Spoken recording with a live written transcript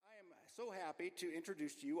So happy to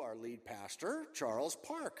introduce to you our lead pastor, Charles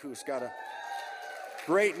Park, who's got a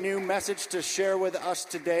great new message to share with us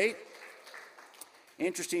today.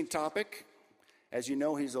 Interesting topic. As you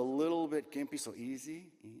know, he's a little bit gimpy, so easy.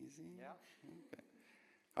 Yeah. Okay.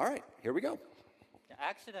 All right, here we go. The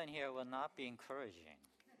accident here will not be encouraging.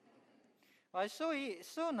 Well, it's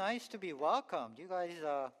so nice to be welcomed. You guys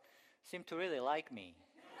seem to really like me.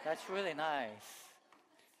 That's really nice.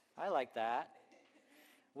 I like that.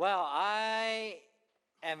 Well, I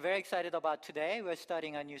am very excited about today. We're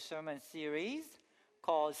studying a new sermon series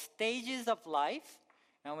called Stages of Life.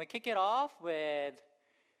 And we kick it off with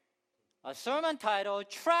a sermon titled,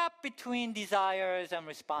 Trapped Between Desires and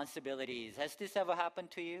Responsibilities. Has this ever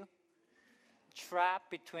happened to you? Trapped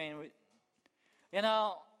between... You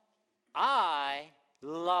know, I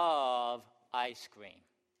love ice cream.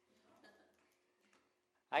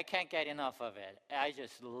 I can't get enough of it. I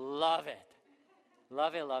just love it.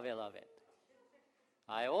 Love it, love it, love it.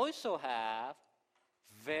 I also have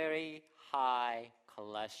very high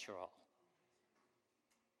cholesterol.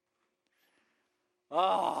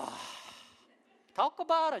 Talk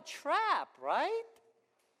about a trap, right?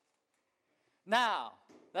 Now,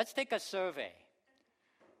 let's take a survey.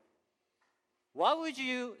 What would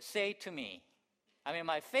you say to me? I mean,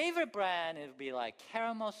 my favorite brand would be like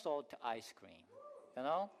caramel salt ice cream, you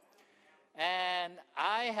know? And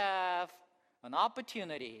I have an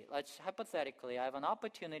opportunity, hypothetically, I have an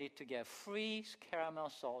opportunity to get free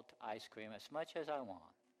caramel salt ice cream as much as I want.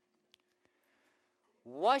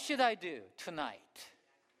 What should I do tonight?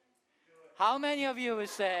 How many of you would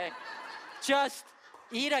say, just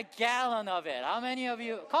eat a gallon of it? How many of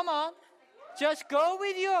you, come on, just go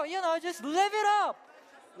with your, just live it up.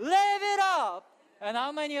 Live it up. And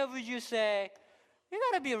how many of you say, you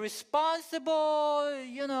got to be responsible,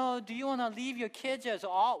 do you want to leave your kids as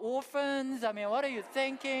orphans? I mean, what are you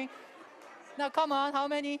thinking? Now, come on, how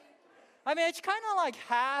many? I mean, it's kind of like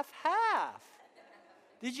half-half.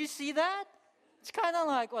 Did you see that? It's kind of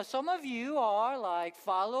like, well, some of you are like,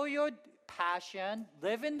 follow your passion,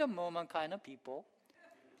 live in the moment kind of people.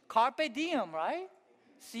 Carpe diem, right?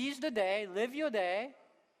 Seize the day, live your day.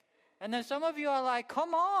 And then some of you are like,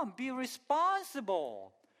 come on, be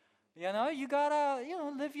responsible. You gotta,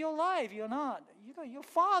 live your life. You're your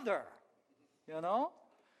father.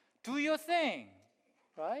 Do your thing,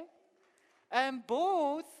 right? And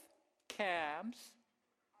both camps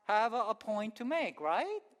have a point to make,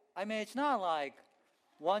 right? I mean, it's not like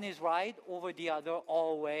one is right over the other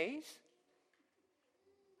always.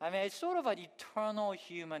 I mean, it's sort of an eternal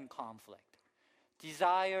human conflict.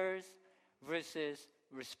 Desires versus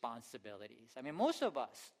responsibilities. I mean, most of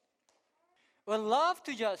us would love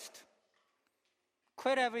to just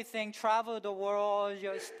quit everything, travel the world,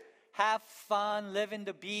 just have fun, live in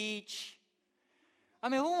the beach. I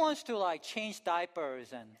mean, who wants to change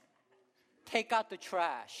diapers and take out the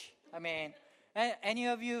trash? I mean, any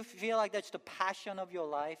of you feel like that's the passion of your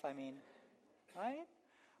life? I mean, right?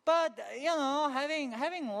 But,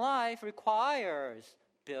 having life requires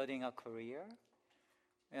building a career,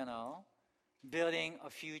 building a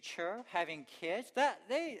future, having kids. That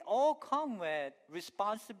they all come with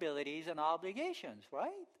responsibilities and obligations,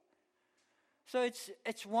 right? So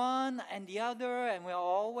it's one and the other, and we're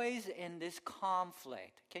always in this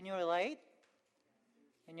conflict. Can you relate?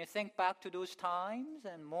 Can you think back to those times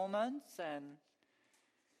and moments? And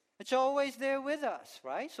it's always there with us,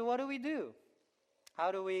 right? So what do?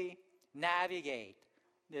 How do we navigate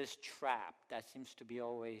this trap that seems to be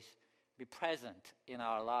always be present in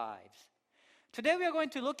our lives? Today we are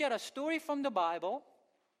going to look at a story from the Bible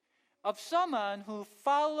of someone who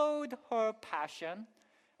followed her passion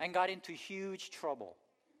and got into huge trouble.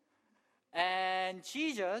 And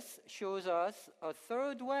Jesus shows us a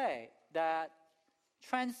third way that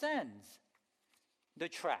transcends the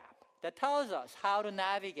trap, that tells us how to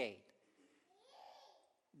navigate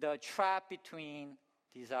the trap between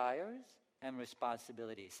desires and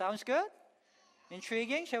responsibilities. Sounds good?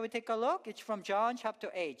 Intriguing? Shall we take a look? It's from John chapter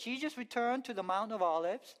 8. Jesus returned to the Mount of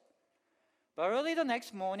Olives. But early the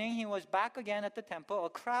next morning, he was back again at the temple. A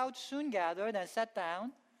crowd soon gathered and sat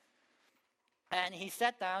down. And he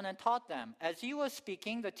sat down and taught them. As he was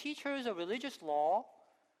speaking, the teachers of religious law,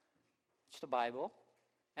 it's the Bible,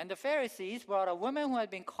 and the Pharisees brought a woman who had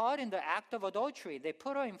been caught in the act of adultery. They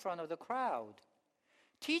put her in front of the crowd.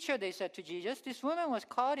 Teacher, they said to Jesus, this woman was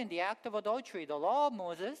caught in the act of adultery. The law of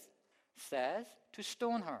Moses says to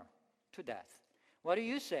stone her to death. What do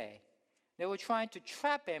you say? They were trying to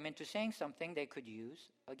trap him into saying something they could use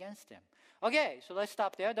against him. Okay, so let's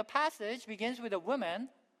stop there. The passage begins with a woman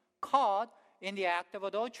caught in the act of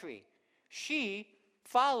adultery. She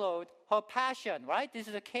followed her passion, right? This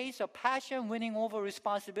is a case of passion winning over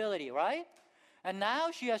responsibility, right? And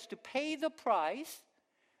now she has to pay the price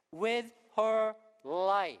with her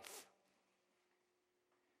life.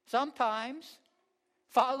 Sometimes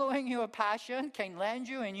following your passion can land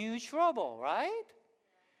you in huge trouble, right?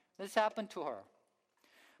 This happened to her.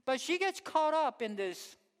 But she gets caught up in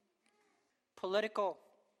this political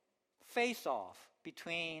face-off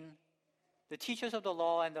between the teachers of the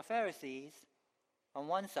law and the Pharisees on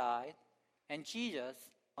one side and Jesus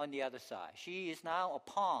on the other side. She is now a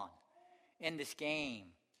pawn in this game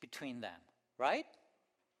between them, right?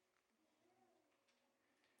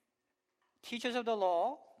 Teachers of the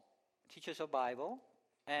law, teachers of Bible,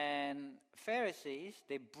 and Pharisees,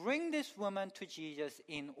 they bring this woman to Jesus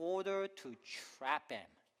in order to trap him,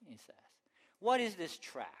 he says. What is this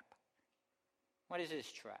trap? What is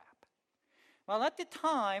this trap? Well, at the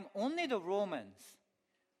time, only the Romans,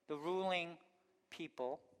 the ruling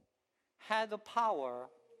people, had the power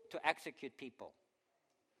to execute people.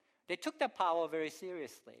 They took that power very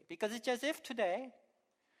seriously because it's as if today,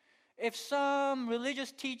 if some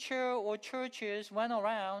religious teacher or churches went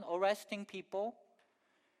around arresting people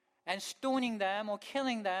and stoning them or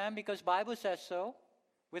killing them because the Bible says so,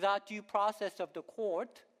 without due process of the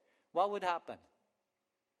court, what would happen?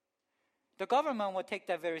 The government would take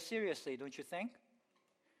that very seriously, don't you think?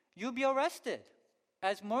 You'll be arrested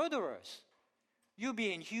as murderers. You'll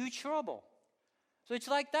be in huge trouble. So it's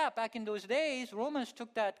like that. Back in those days, Romans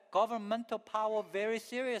took that governmental power very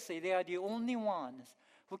seriously. They are the only ones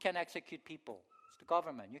who can execute people. It's the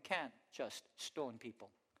government. You can't just stone people,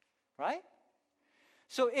 right?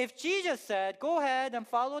 So if Jesus said, go ahead and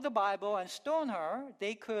follow the Bible and stone her,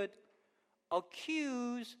 they could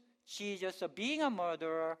accuse Jesus of being a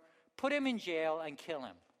murderer, put him in jail, and kill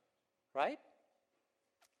him, right?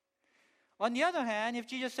 On the other hand, if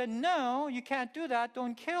Jesus said, no, you can't do that,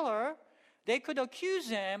 don't kill her, they could accuse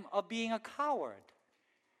him of being a coward,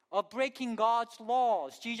 of breaking God's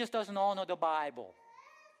laws. Jesus doesn't honor the Bible.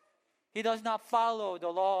 He does not follow the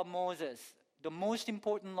law of Moses, the most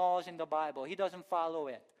important laws in the Bible. He doesn't follow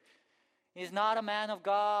it. He's not a man of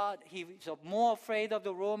God. He's more afraid of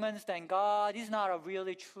the Romans than God. He's not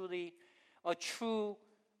a true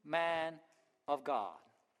man of God.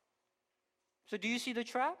 So do you see the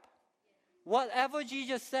trap? Whatever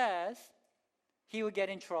Jesus says, he would get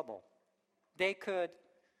in trouble. They could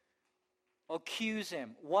accuse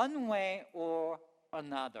him one way or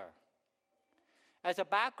another. As a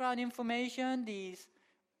background information, these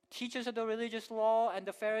teachers of the religious law and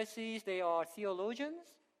the Pharisees, they are theologians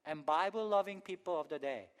and Bible-loving people of the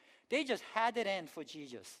day. They just had it in for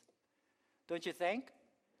Jesus. Don't you think?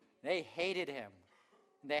 They hated him.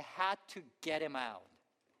 They had to get him out.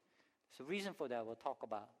 So reason for that we'll talk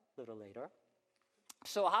about a little later.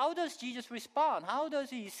 So how does Jesus respond? How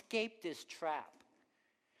does he escape this trap?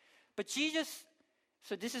 But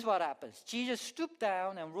so this is what happens. Jesus stooped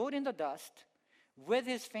down and wrote in the dust with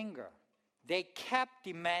his finger. They kept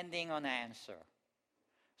demanding an answer.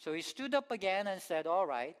 So he stood up again and said, all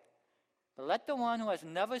right, but let the one who has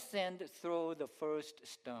never sinned throw the first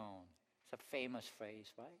stone. It's a famous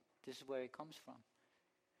phrase, right? This is where it comes from.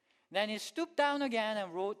 Then he stooped down again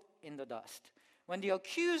and wrote in the dust. When the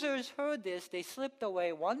accusers heard this, they slipped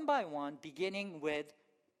away one by one, beginning with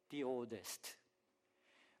the oldest,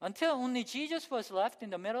 until only Jesus was left in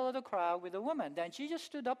the middle of the crowd with the woman. Then Jesus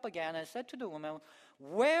stood up again and said to the woman,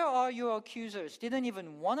 where are your accusers? Didn't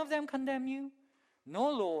even one of them condemn you? No,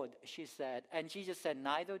 Lord, she said. And Jesus said,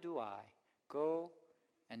 neither do I. Go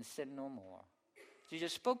and sin no more.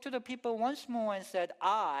 Jesus spoke to the people once more and said,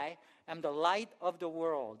 I am the light of the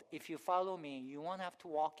world. If you follow me, you won't have to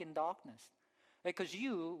walk in darkness, because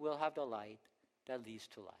you will have the light that leads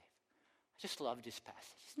to life. I just love this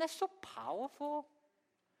passage. Isn't that so powerful?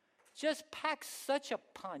 Just packs such a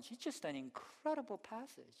punch. It's just an incredible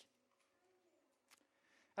passage.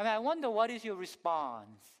 I mean, I wonder, what is your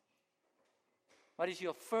response? What is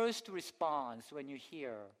your first response when you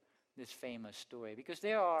hear this famous story? Because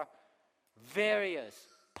there are various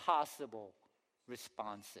possible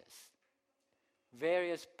responses.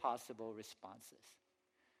 Various possible responses.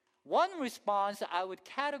 One response I would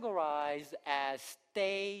categorize as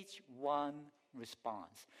stage one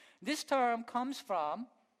response. This term comes from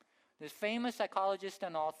this famous psychologist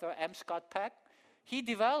and author, M. Scott Peck. He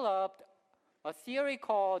developed a theory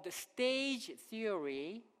called the stage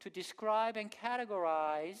theory to describe and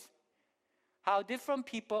categorize how different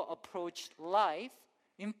people approach life,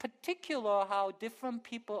 in particular how different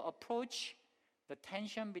people approach the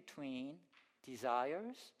tension between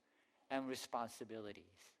desires and responsibilities.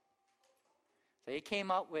 So he came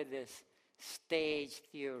up with this stage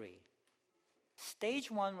theory. stage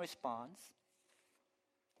one response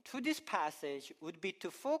to this passage would be to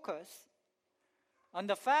focus on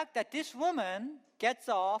the fact that this woman gets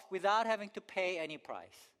off without having to pay any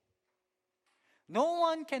price. No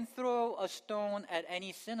one can throw a stone at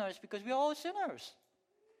any sinners because we're all sinners.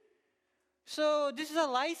 So this is a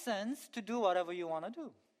license to do whatever you want to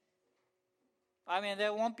do. I mean,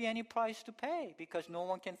 there won't be any price to pay because no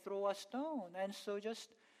one can throw a stone. And so just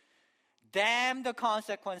damn the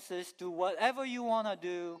consequences, do whatever you want to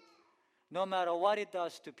do, no matter what it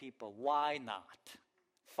does to people. Why not?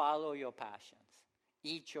 Follow your passions.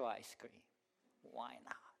 Eat your ice cream. Why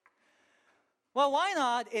not? Well, why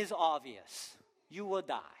not is obvious. You will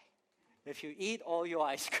die if you eat all your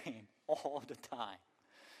ice cream all the time.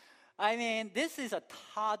 I mean, this is a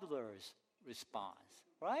toddler's response,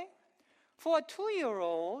 right? For a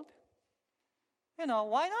 2-year-old,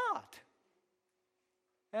 why not?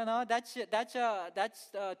 That's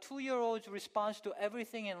a 2-year-old's response to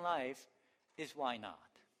everything in life is why not?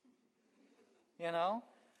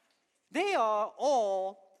 They are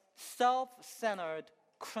all self-centered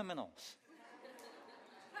criminals,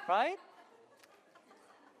 right?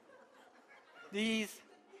 These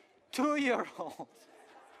 2-year-olds,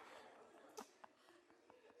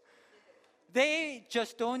 they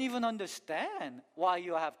just don't even understand why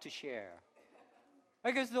you have to share.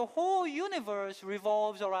 Because the whole universe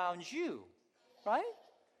revolves around you, right?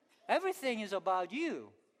 Everything is about you.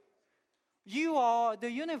 You are the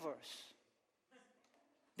universe.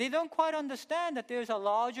 They don't quite understand that there's a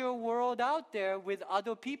larger world out there with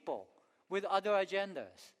other people, with other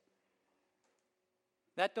agendas.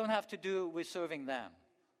 That don't have to do with serving them.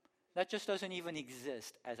 That just doesn't even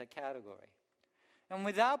exist as a category. And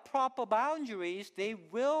without proper boundaries, they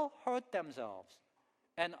will hurt themselves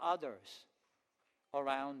and others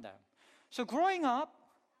around them. So growing up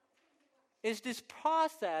is this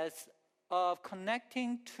process of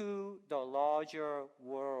connecting to the larger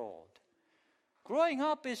world. Growing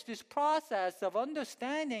up is this process of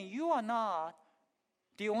understanding you are not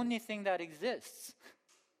the only thing that exists.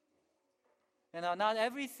 Not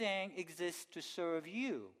everything exists to serve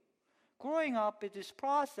you. Growing up is this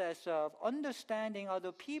process of understanding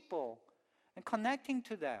other people and connecting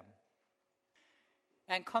to them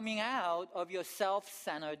and coming out of your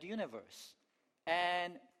self-centered universe.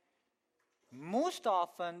 And most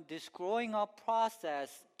often, this growing up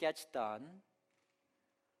process gets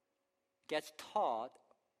taught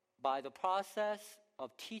by the process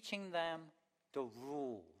of teaching them the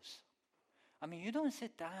rules. I mean, you don't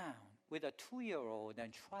sit down with a 2-year-old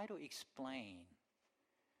and try to explain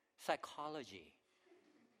psychology.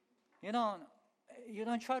 You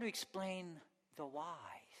don't try to explain the whys.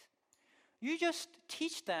 You just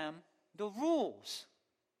teach them the rules.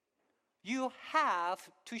 You have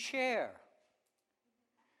to share.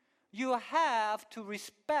 You have to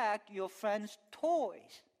respect your friend's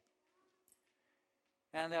toys.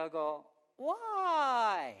 And they'll go,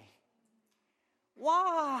 why?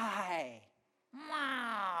 Why?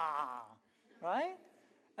 Ma. Right?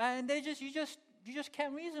 And you just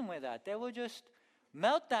can't reason with that. They will just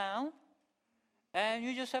melt down, and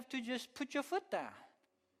you just have to just put your foot down.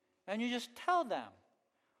 And you just tell them.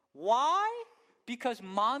 Why? Because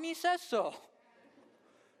mommy says so.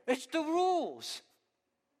 It's the rules.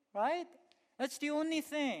 Right? That's the only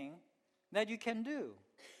thing that you can do.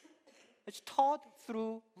 It's taught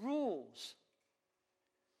through rules.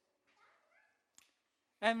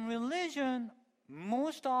 And religion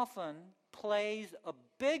most often plays a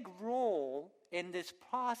big role in this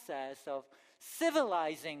process of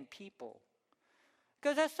civilizing people.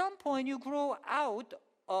 Because at some point you grow out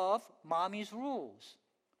of mommy's rules.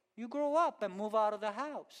 You grow up and move out of the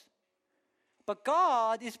house. But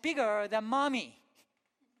God is bigger than mommy.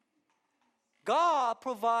 God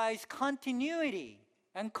provides continuity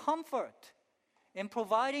and comfort in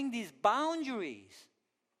providing these boundaries.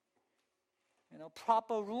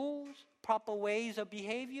 Proper rules, proper ways of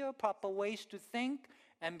behavior, proper ways to think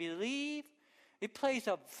and believe. It plays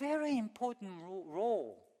a very important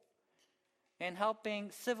role in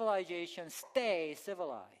helping civilization stay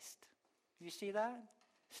civilized. You see that?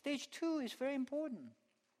 Stage 2 is very important.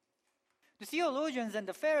 The theologians and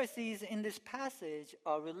the Pharisees in this passage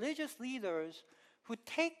are religious leaders who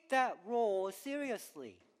take that role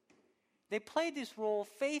seriously. They play this role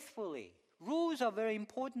faithfully. Rules are very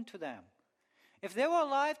important to them. If they were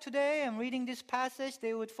alive today and reading this passage,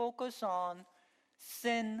 they would focus on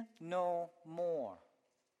sin no more.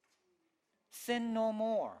 Sin no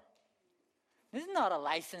more. This is not a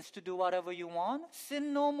license to do whatever you want.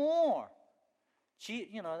 Sin no more.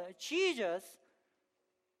 Jesus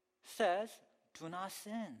says, do not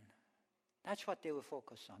sin. That's what they will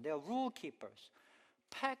focus on. They are rule keepers.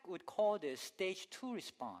 Peck would call this stage 2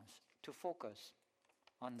 response, to focus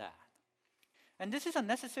on that. And this is a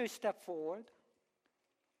necessary step forward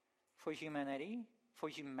for humanity,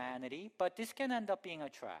 but this can end up being a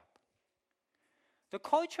trap. The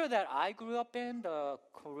culture that I grew up in, the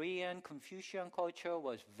Korean Confucian culture,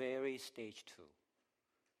 was very stage 2.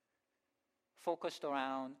 Focused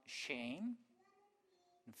around shame,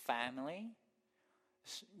 family.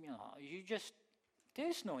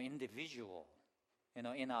 There's no individual,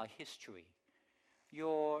 in our history.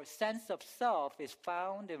 Your sense of self is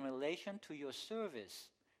found in relation to your service,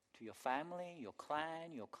 to your family, your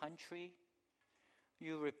clan, your country.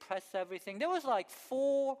 You repress everything. There was like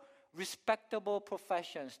 4 respectable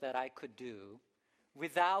professions that I could do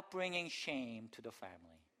without bringing shame to the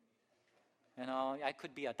family. I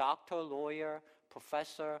could be a doctor, lawyer,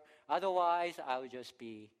 professor. Otherwise, I would just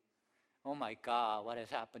be, oh my God, what has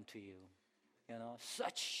happened to you?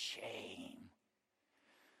 Such shame.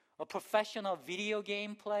 A professional video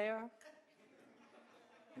game player,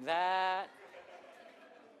 that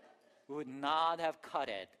would not have cut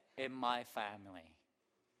it in my family.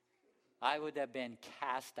 I would have been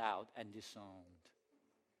cast out and disowned.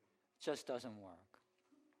 Just doesn't work.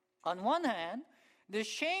 On one hand, the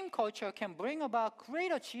shame culture can bring about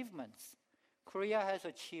great achievements. Korea has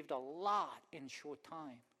achieved a lot in short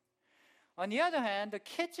time. On the other hand, the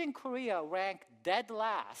kids in Korea rank dead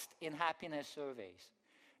last in happiness surveys.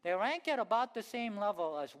 They rank at about the same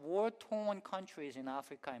level as war-torn countries in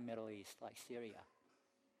Africa and Middle East, like Syria.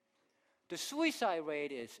 The suicide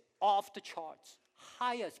rate is off the charts,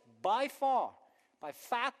 highest by far, by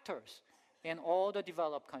factors, in all the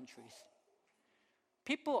developed countries.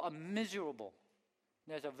 People are miserable.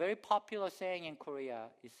 There's a very popular saying in Korea.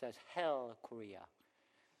 It says, "Hell, Korea."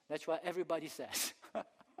 That's what everybody says.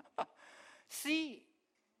 See,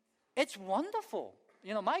 it's wonderful.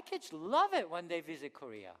 My kids love it when they visit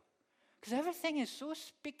Korea, because everything is so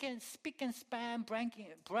spick and span,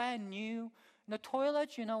 brand new. The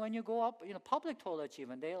toilets, when you go up, public toilets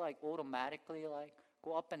even, they automatically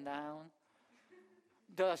go up and down.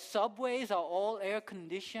 The subways are all air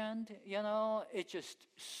conditioned. It's just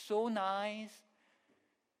so nice.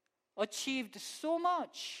 Achieved so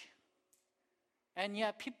much, and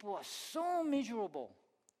yet people are so miserable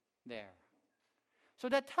there. So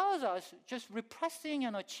that tells us just repressing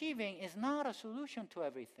and achieving is not a solution to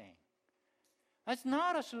everything. That's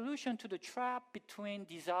not a solution to the trap between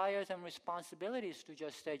desires and responsibilities, to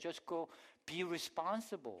just say, just go be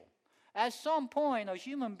responsible. At some point, a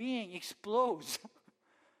human being explodes.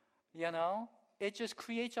 It just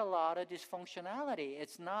creates a lot of dysfunctionality.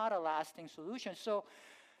 It's not a lasting solution. So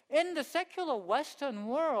in the secular Western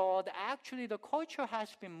world, actually the culture has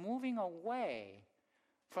been moving away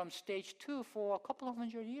from stage 2 for a couple of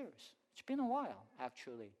hundred years. It's been a while,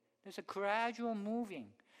 actually. There's a gradual moving.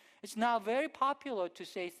 It's now very popular to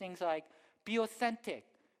say things like, be authentic,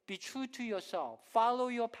 be true to yourself, follow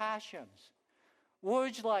your passions.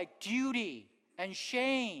 Words like duty and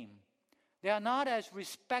shame, they are not as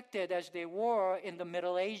respected as they were in the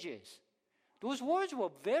Middle Ages. Those words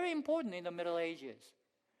were very important in the Middle Ages.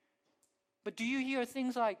 But do you hear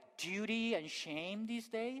things like duty and shame these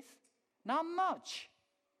days? Not much.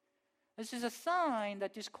 This is a sign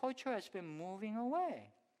that this culture has been moving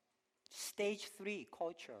away. Stage 3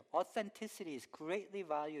 culture. Authenticity is greatly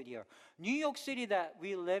valued here. New York City that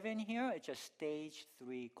we live in here, it's a stage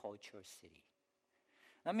 3 culture city.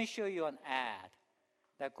 Let me show you an ad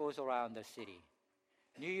that goes around the city.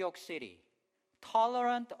 New York City,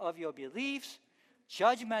 tolerant of your beliefs,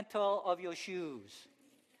 judgmental of your shoes.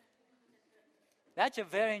 That's a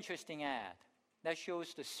very interesting ad that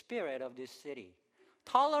shows the spirit of this city.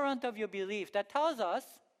 Tolerant of your belief. That tells us,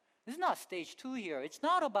 this is not stage 2 here. It's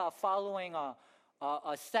not about following a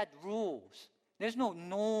set rules. There's no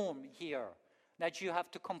norm here that you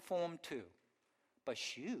have to conform to. But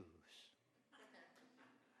shoes.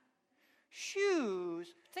 Shoes,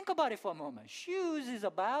 think about it for a moment. Shoes is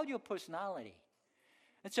about your personality.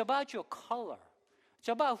 It's about your color. It's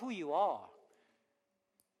about who you are.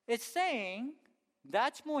 It's saying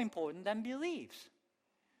that's more important than beliefs.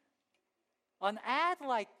 An ad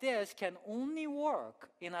like this can only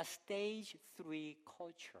work in a stage 3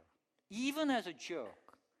 culture, even as a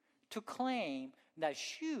joke, to claim that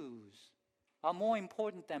shoes are more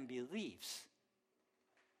important than beliefs.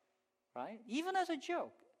 Right? Even as a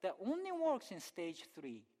joke, that only works in stage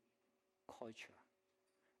 3 culture.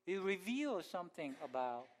 It reveals something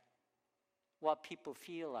about what people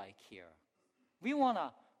feel like here. We want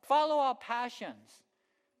to follow our passions,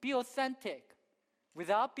 be authentic,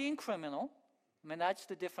 without being criminal. That's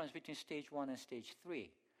the difference between stage 1 and stage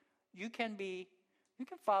 3. you can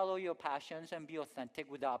follow your passions and be authentic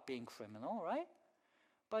without being criminal, right?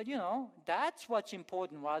 But that's what's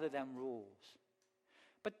important rather than rules.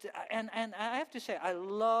 But and I have to say, I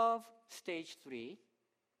love Stage 3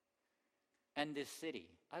 and this city.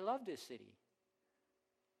 I love this city.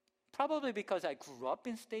 Probably because I grew up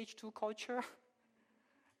in Stage 2 culture,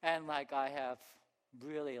 and I have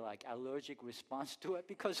really allergic response to it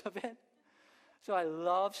because of it. So I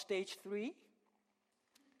love Stage 3.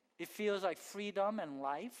 It feels like freedom and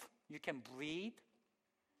life. You can breathe.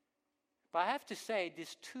 But I have to say,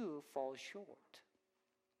 this too falls short.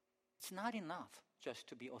 It's not enough just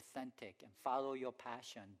to be authentic and follow your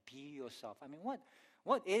passion, be yourself. I mean,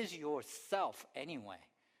 what is yourself anyway?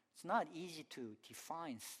 It's not easy to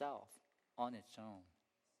define self on its own.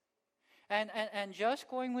 And just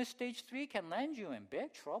going with Stage 3 can land you in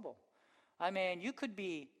big trouble. I mean, you could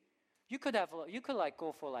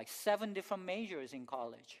go for 7 different majors in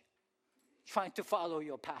college, trying to follow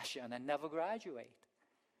your passion and never graduate.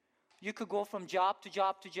 You could go from job to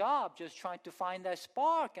job to job, just trying to find that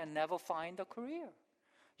spark and never find a career.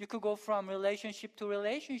 You could go from relationship to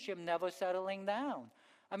relationship, never settling down.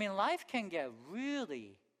 I mean, life can get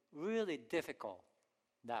really, really difficult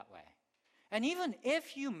that way. And even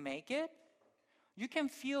if you make it, you can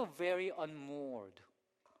feel very unmoored,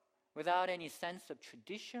 without any sense of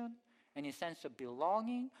tradition, any sense of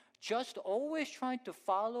belonging, just always trying to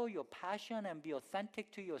follow your passion and be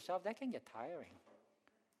authentic to yourself. That can get tiring.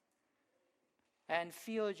 And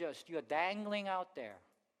feel just you're dangling out there.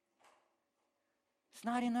 It's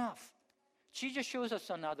not enough. Jesus shows us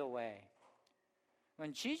another way.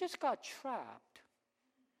 When Jesus got trapped,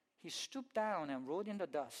 he stooped down and wrote in the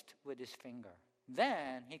dust with his finger.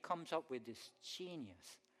 Then he comes up with this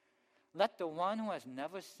genius. Let the one who has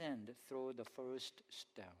never sinned throw the first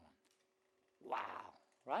stone. Wow,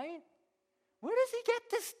 right? Where does he get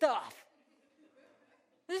this stuff?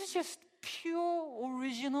 This is just pure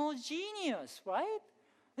original genius, right?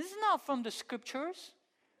 This is not from the scriptures.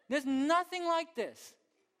 There's nothing like this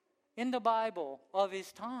in the Bible of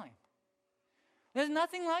his time. There's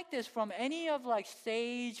nothing like this from any of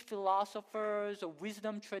sage philosophers or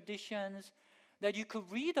wisdom traditions that you could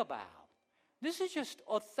read about. This is just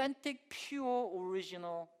authentic, pure,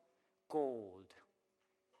 original gold.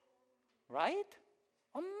 Right?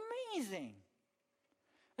 Amazing.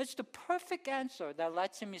 It's the perfect answer that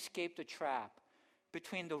lets him escape the trap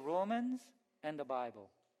between the Romans and the Bible.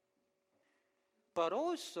 But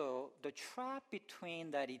also the trap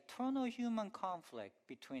between that eternal human conflict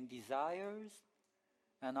between desires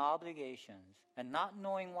and obligations and not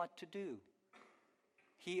knowing what to do.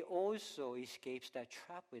 He also escapes that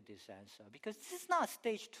trap with this answer, because this is not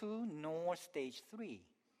Stage 2 nor Stage 3.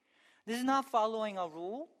 This is not following a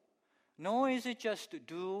rule, nor is it just to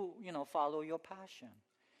follow your passion.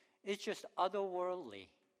 It's just otherworldly.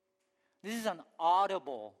 This is an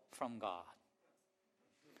audible from God.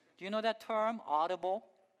 Do you know that term, audible?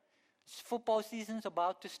 Football season's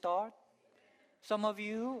about to start. Some of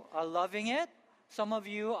you are loving it. Some of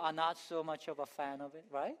you are not so much of a fan of it,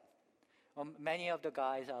 right? Many of the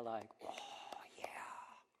guys are like, oh, yeah.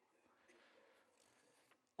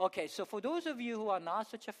 Okay, so for those of you who are not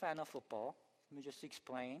such a fan of football, let me just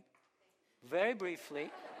explain very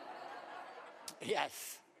briefly.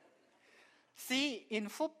 Yes. See, in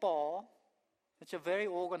football, it's a very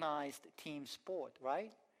organized team sport,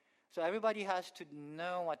 right? So everybody has to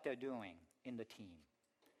know what they're doing in the team.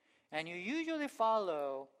 And you usually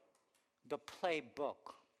follow the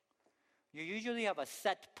playbook. You usually have a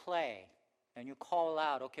set play, and you call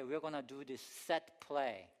out, okay, we're going to do this set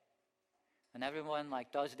play. And everyone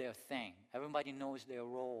does their thing. Everybody knows their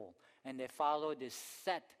role. And they follow this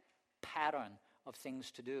set pattern of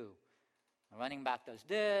things to do. The running back does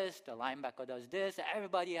this, the linebacker does this.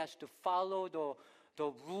 Everybody has to follow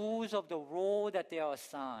the rules of the role that they are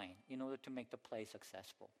assigned in order to make the play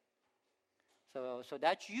successful. So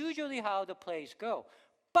that's usually how the plays go.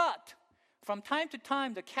 But from time to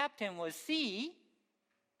time, the captain will see,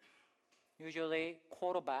 usually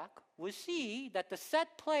quarterback, will see that the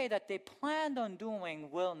set play that they planned on doing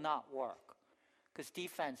will not work because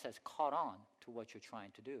defense has caught on to what you're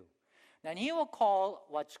trying to do. Then he will call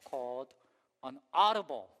what's called an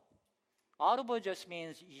audible. Audible just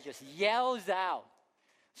means he just yells out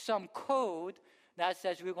some code that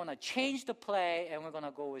says we're going to change the play and we're going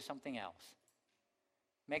to go with something else.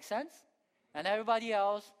 Make sense? And everybody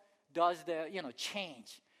else does their,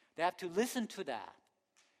 change. They have to listen to that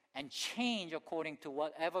and change according to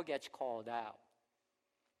whatever gets called out.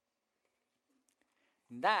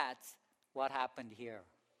 And that's what happened here.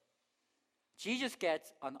 Jesus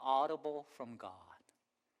gets an audible from God.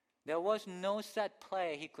 There was no set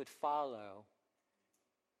play he could follow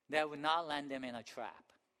that would not land him in a trap.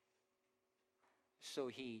 So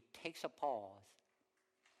he takes a pause,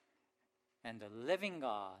 and the living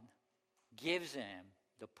God gives him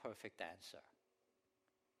the perfect answer.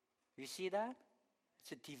 You see that?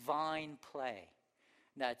 It's a divine play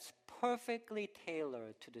that's perfectly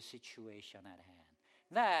tailored to the situation at hand.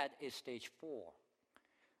 That is stage 4.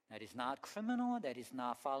 That is not criminal. That is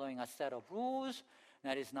not following a set of rules.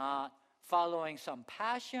 That is not following some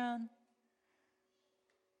passion.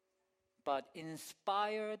 But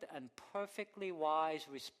inspired and perfectly wise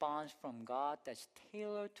response from God that's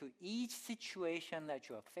tailored to each situation that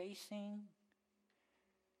you are facing.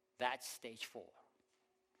 That's stage 4.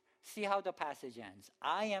 See how the passage ends.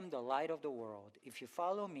 I am the light of the world. If you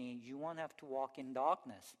follow me, you won't have to walk in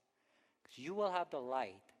darkness, because you will have the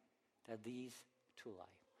light that leads to life.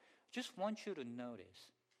 Just want you to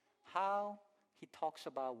notice how he talks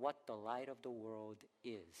about what the light of the world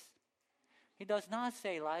is. He does not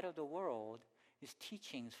say light of the world is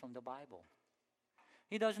teachings from the Bible.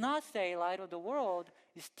 He does not say light of the world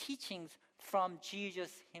is teachings from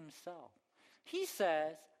Jesus himself. He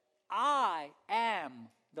says, I am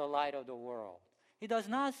the light of the world. He does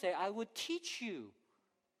not say, I will teach you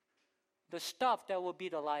the stuff that will be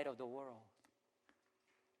the light of the world.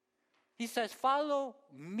 He says, follow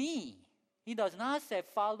me. He does not say,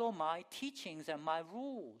 follow my teachings and my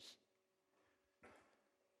rules.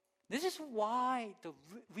 This is why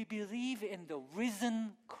we believe in the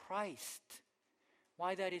risen Christ.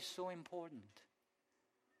 Why that is so important.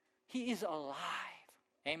 He is alive.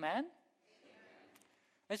 Amen?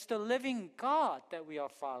 It's the living God that we are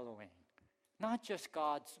following, not just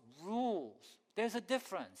God's rules. There's a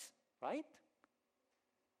difference, right?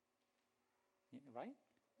 Right?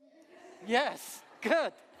 Yes,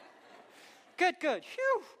 good. Good.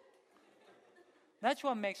 Phew. That's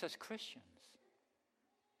what makes us Christians.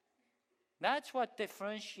 That's what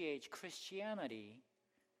differentiates Christianity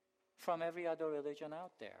from every other religion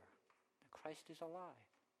out there. Christ is alive.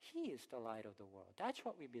 He is the light of the world. That's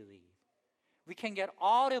what we believe. We can get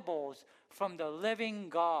audibles from the living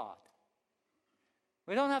God.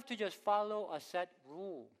 We don't have to just follow a set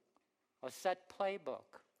rule, a set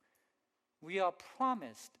playbook. We are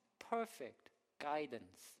promised perfect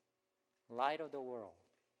guidance, light of the world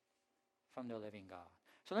from the living God.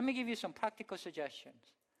 So let me give you some practical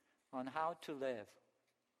suggestions on how to live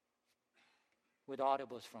with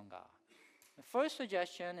audibles from God. The first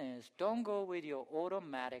suggestion is don't go with your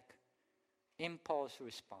automatic impulse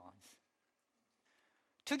response.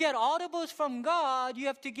 To get audibles from God, you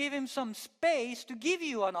have to give him some space to give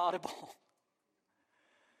you an audible.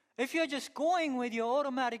 If you're just going with your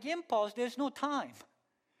automatic impulse, there's no time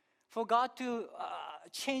for God to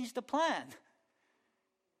change the plan.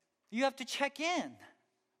 You have to check in.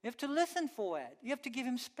 You have to listen for it. You have to give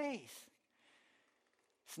him space.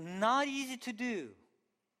 It's not easy to do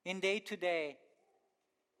in day-to-day,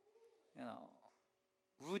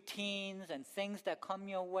 routines and things that come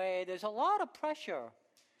your way. There's a lot of pressure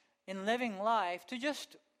in living life to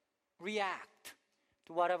just react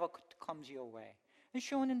to whatever comes your way. It's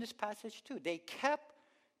shown in this passage too. They kept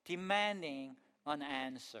demanding an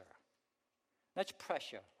answer. That's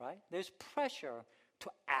pressure, right? There's pressure to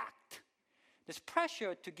act. There's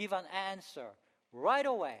pressure to give an answer right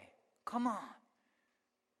away. Come on.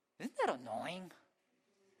 Isn't that annoying?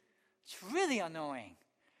 It's really annoying.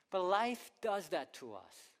 But life does that to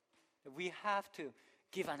us. We have to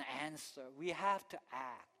give an answer. We have to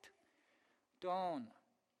act. Don't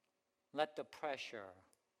let the pressure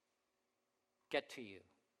get to you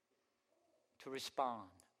to respond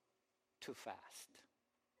too fast.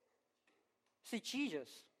 See, Jesus,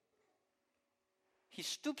 he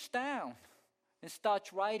stoops down and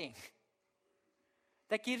starts writing.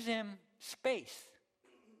 That gives him space.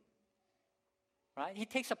 Right? He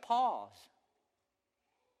takes a pause.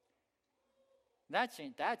 That's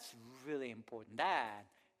really important. That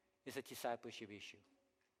is a discipleship issue.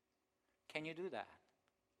 Can you do that?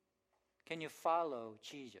 Can you follow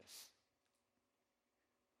Jesus?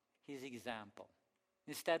 His example.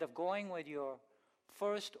 Instead of going with your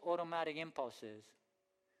first automatic impulses,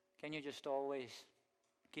 can you just always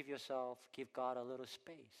give God a little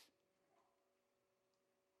space?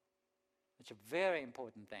 It's a very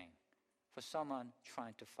important thing for someone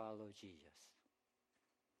trying to follow Jesus.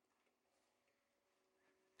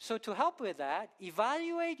 So to help with that,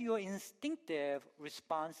 evaluate your instinctive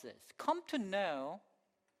responses. Come to know.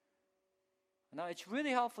 Now, it's really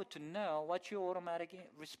helpful to know what's your automatic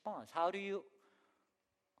response. How do you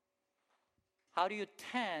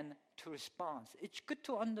tend to respond? It's good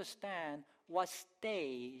to understand what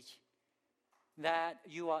stage that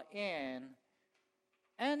you are in.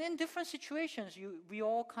 And in different situations, we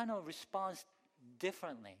all kind of respond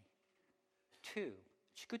differently too.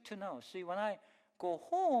 It's good to know. See, when I go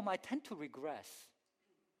home, I tend to regress.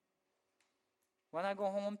 When I go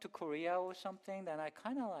home to Korea or something, then I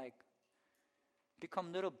kind of like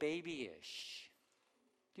become little babyish.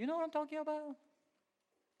 Do you know what I'm talking about?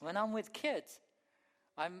 When I'm with kids,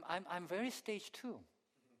 I'm very stage 2.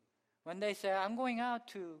 When they say, I'm going out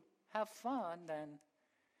to have fun, then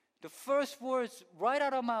the first words right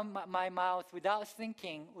out of my mouth without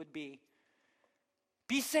thinking would be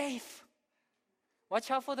safe.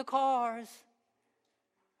 Watch out for the cars.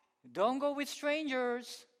 Don't go with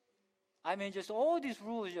strangers. I mean, just all these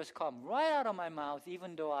rules just come right out of my mouth,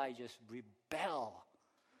 even though I just rebel.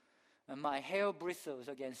 And my hair bristles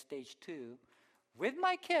against stage 2. With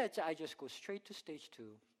my kids, I just go straight to stage 2.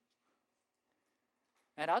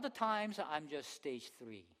 And other times, I'm just stage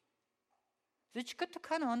 3. So it's good to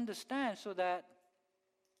kind of understand so that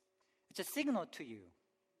it's a signal to you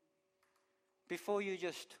before you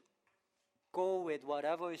just go with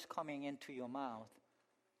whatever is coming into your mouth.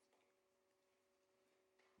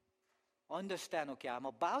 Understand, okay, I'm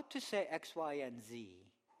about to say X, Y, and Z.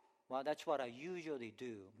 Well, that's what I usually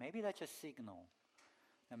do. Maybe that's a signal.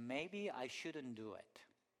 And maybe I shouldn't do it.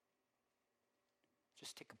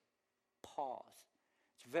 Just take a pause.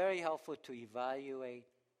 It's very helpful to evaluate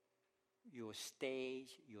your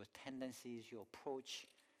stage, your tendencies, your approach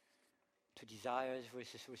to desires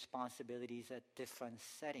versus responsibilities at different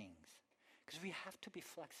settings. Because we have to be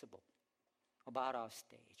flexible about our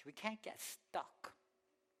stage. We can't get stuck.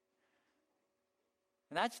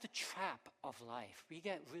 And that's the trap of life. We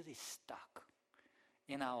get really stuck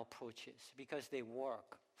in our approaches because they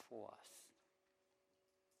work for us.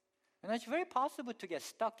 And it's very possible to get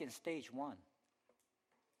stuck in stage 1.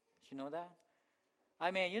 Did you know that?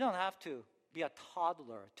 I mean, you don't have to be a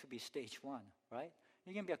toddler to be stage 1, right?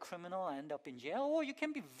 You can be a criminal and end up in jail, or you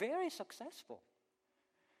can be very successful,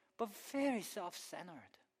 but very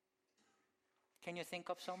self-centered. Can you think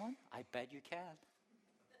of someone? I bet you can.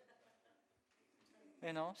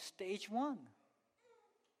 You know, stage 1.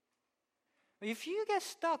 If you get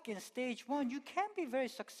stuck in stage 1, you can be very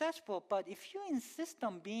successful, but if you insist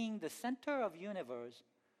on being the center of the universe,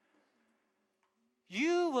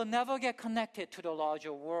 you will never get connected to the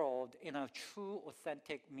larger world in a true,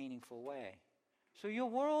 authentic, meaningful way. So your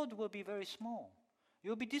world will be very small.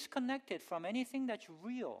 You'll be disconnected from anything that's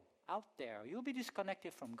real out there. You'll be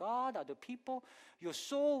disconnected from God, other people. Your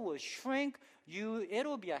soul will shrink.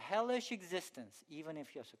 It'll be a hellish existence, even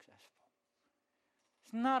if you're successful.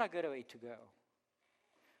 It's not a good way to go.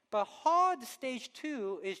 But hard stage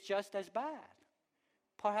 2 is just as bad.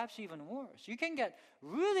 Perhaps even worse. You can get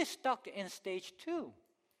really stuck in stage 2.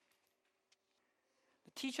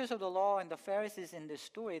 The teachers of the law and the Pharisees in this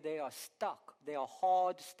story, they are stuck. They are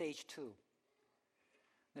hard stage 2.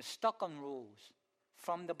 They're stuck on rules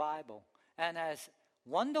from the Bible. And as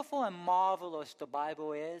wonderful and marvelous the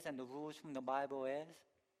Bible is and the rules from the Bible is,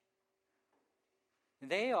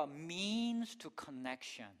 they are means to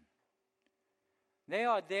connection. They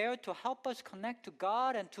are there to help us connect to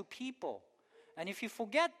God and to people. And if you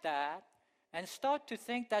forget that and start to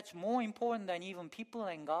think that's more important than even people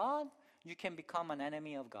and God, you can become an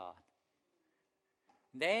enemy of God.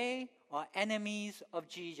 They are enemies of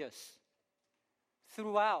Jesus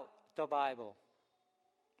throughout the Bible.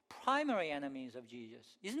 Primary enemies of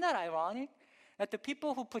Jesus. Isn't that ironic? That the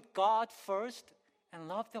people who put God first and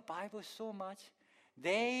love the Bible so much,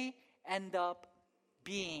 they end up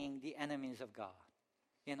being the enemies of God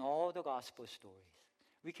in all the gospel stories.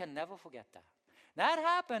 We can never forget that. That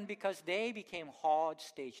happened because they became hard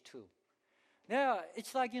stage 2.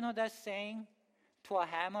 It's like, that saying, to a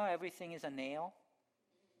hammer, everything is a nail.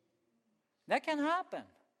 That can happen.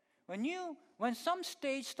 When some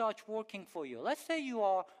stage starts working for you, let's say you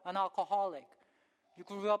are an alcoholic, you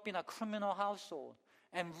grew up in a criminal household,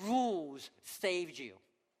 and rules saved you.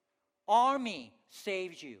 Army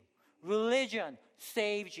saved you. Religion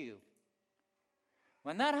saved you.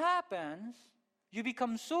 When that happens, you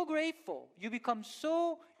become so grateful, you become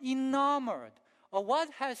so enamored of what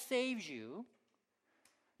has saved you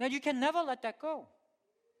that you can never let that go.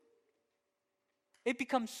 It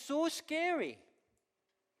becomes so scary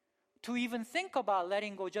to even think about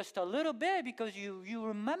letting go just a little bit because you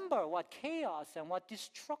remember what chaos and what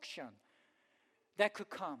destruction that could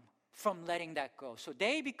come from letting that go. So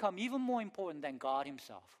they become even more important than God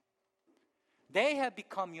himself. They have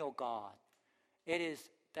become your God. It is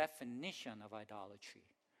definition of idolatry.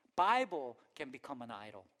 Bible can become an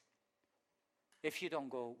idol if you don't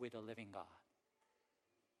go with a living God.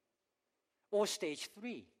 Or stage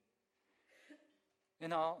 3. You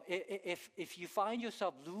know, if you find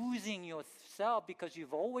yourself losing yourself because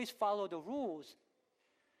you've always followed the rules,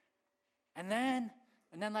 and then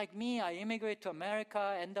like me, I immigrate to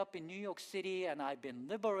America, end up in New York City, and I've been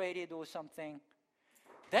liberated or something,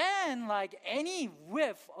 then like any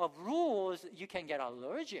whiff of rules, you can get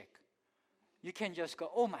allergic. You can just go,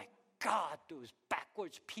 oh my God, those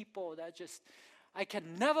backwards people, I can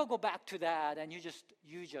never go back to that. And you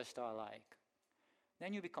just are like,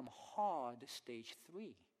 then you become hard stage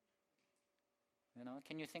 3. You know,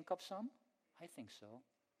 can you think of some? I think so.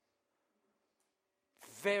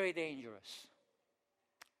 Very dangerous.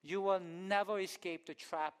 You will never escape the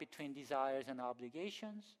trap between desires and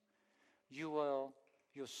obligations. Your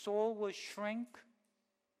soul will shrink.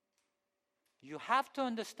 You have to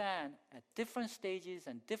understand at different stages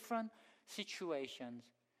and different situations,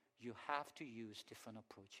 you have to use different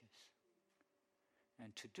approaches.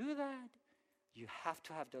 And to do that, you have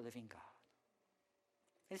to have the living God.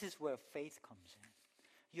 This is where faith comes in.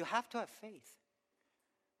 You have to have faith.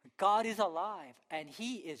 God is alive and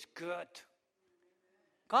He is good.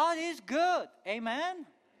 God is good. Amen?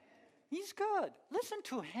 He's good. Listen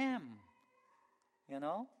to Him. You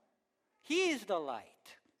know? He is the light.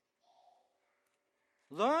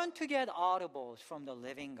 Learn to get audibles from the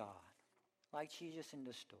living God, like Jesus in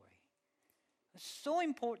the story. It's so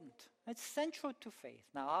important. It's central to faith.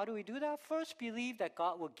 Now, how do we do that? First, believe that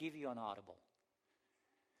God will give you an audible.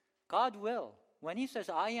 God will. When He says,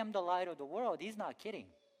 I am the light of the world, He's not kidding.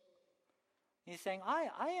 He's saying,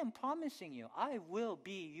 I am promising you, I will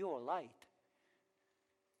be your light.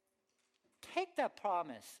 Take that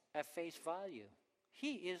promise at face value.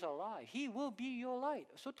 He is alive. He will be your light.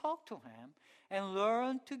 So talk to Him and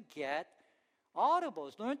learn to get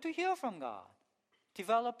audibles. Learn to hear from God.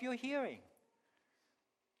 Develop your hearing.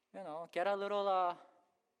 You know, get a little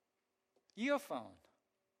earphone.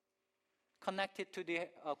 Connect it to the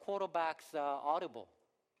quarterback's audible.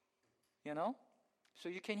 You know, so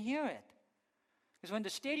you can hear it. Because when the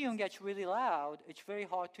stadium gets really loud, it's very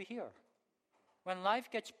hard to hear. When life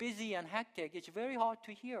gets busy and hectic, it's very hard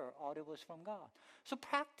to hear audibles from God. So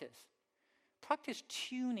practice. Practice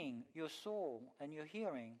tuning your soul and your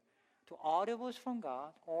hearing to audibles from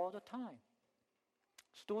God all the time.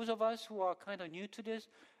 So those of us who are kind of new to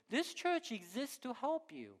this church exists to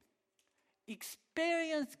help you.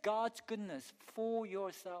 Experience God's goodness for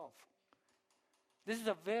yourself. This is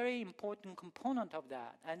a very important component of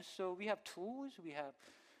that. And so we have tools. We have,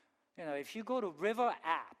 if you go to River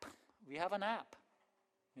app, we have an app.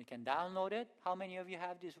 You can download it. How many of you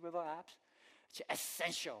have these River apps? It's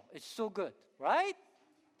essential. It's so good, right?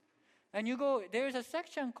 And there's a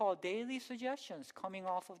section called Daily Suggestions coming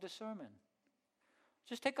off of the sermon.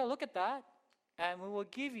 Just take a look at that, and we will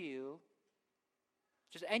give you,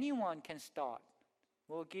 just anyone can start.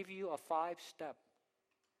 We'll give you a 5-step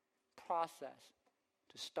process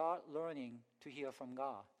to start learning to hear from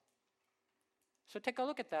God. So take a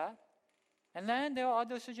look at that. And then there are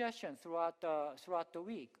other suggestions throughout the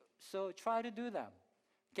week. So try to do them.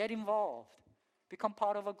 Get involved. Become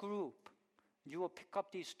part of a group. You will pick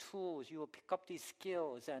up these tools. You will pick up these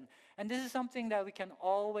skills. And this is something that we can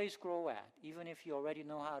always grow at. Even if you already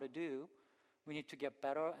know how to do, we need to get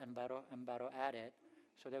better and better and better at it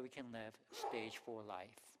so that we can live stage 4 life.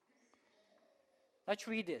 Let's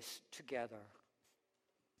read this together.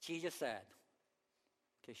 Jesus said,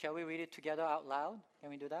 okay, shall we read it together out loud? Can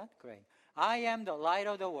we do that? Great. I am the light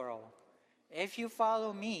of the world. If you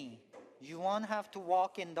follow me, you won't have to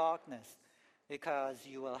walk in darkness because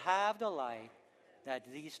you will have the light that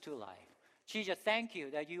leads to life. Jesus, thank you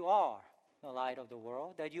that you are the light of the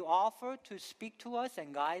world, that you offer to speak to us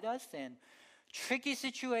and guide us in tricky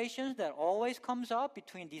situations that always comes up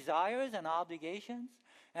between desires and obligations.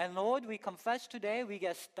 And Lord, we confess today we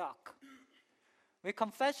get stuck. We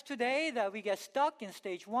confess today that we get stuck in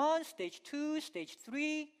stage 1, stage 2, stage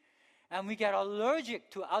 3, and we get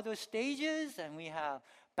allergic to other stages, and we have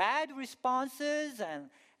bad responses,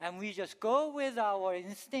 and we just go with our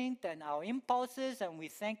instinct and our impulses, and we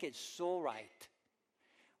think it's so right.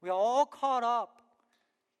 We are all caught up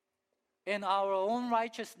in our own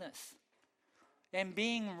righteousness and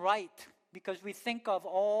being right because we think of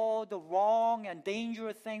all the wrong and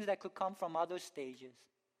dangerous things that could come from other stages.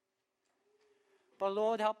 But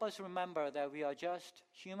Lord, help us remember that we are just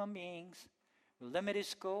human beings, limited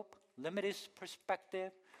scope, limited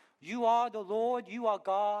perspective. You are the Lord, you are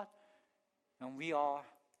God, and we are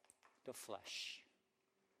the flesh.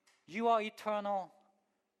 You are eternal,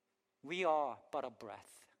 we are but a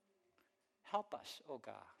breath. Help us, oh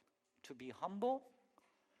God, to be humble,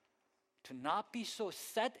 to not be so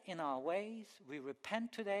set in our ways. We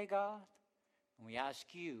repent today, God, and we ask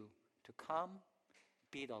you to come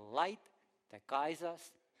be the light that guides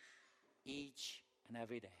us each and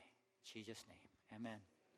every day. In Jesus' name, amen.